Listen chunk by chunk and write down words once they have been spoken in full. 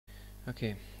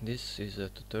Okay, this is a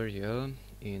tutorial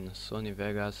in Sony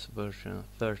Vegas version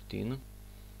 13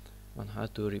 on how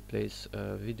to replace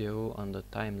a video on the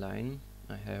timeline.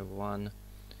 I have 1,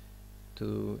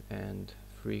 2 and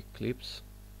 3 clips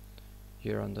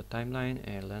here on the timeline,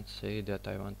 and let's say that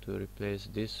I want to replace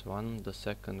this one, the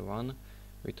second one,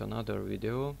 with another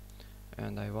video,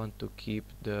 and I want to keep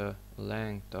the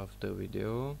length of the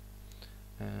video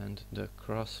and the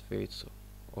crossfades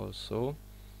also,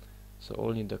 so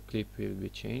only the clip will be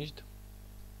changed.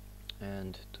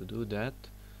 And to do that,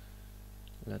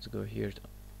 let's go here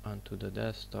onto the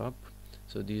desktop.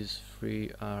 So these 3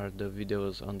 are the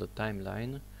videos on the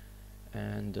timeline,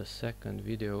 and the second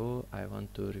video I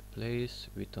want to replace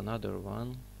with another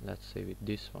one, let's say with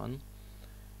this one.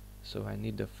 So I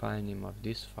need the file name of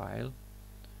this file,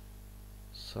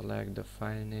 select the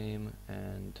file name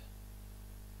and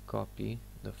copy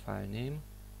the file name.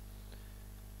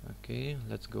 Okay,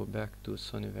 let's go back to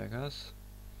Sony Vegas,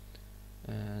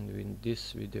 and with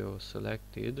this video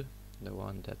selected, the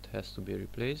one that has to be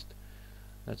replaced,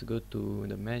 let's go to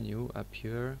the menu up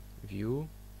here, view.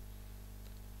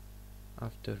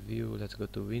 After view, let's go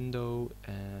to window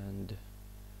and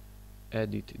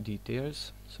edit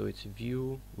details. So it's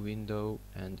view, window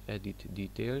and edit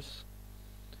details,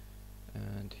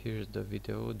 and here's the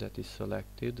video that is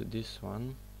selected, this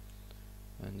one.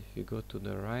 And if you go to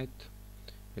the right,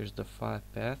 here's the file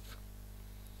path.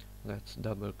 Let's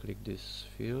double click this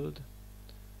field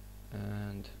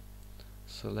and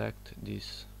select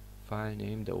this file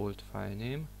name, the old file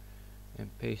name, and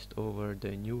paste over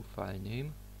the new file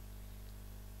name.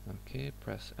 Okay,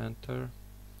 press enter,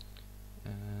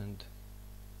 and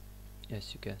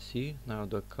as you can see, now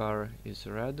the car is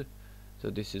red, so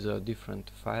this is a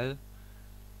different file,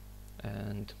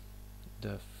 and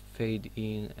the fade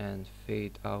in and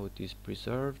fade out is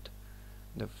preserved.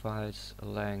 The file's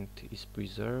length is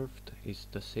preserved, it's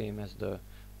the same as the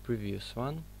previous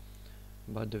one,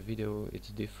 but the video is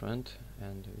different,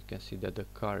 and you can see that the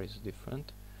car is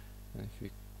different. And if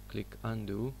we click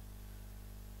undo,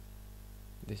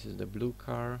 this is the blue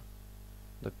car,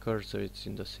 the cursor is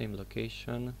in the same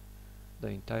location, the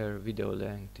entire video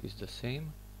length is the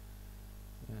same,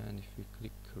 and if we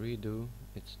click redo,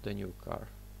 it's the new car,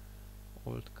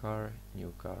 old car,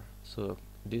 new car. So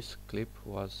this clip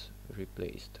was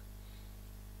replaced.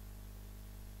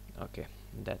 Okay,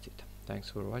 that's it.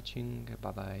 Thanks for watching.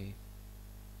 Bye bye.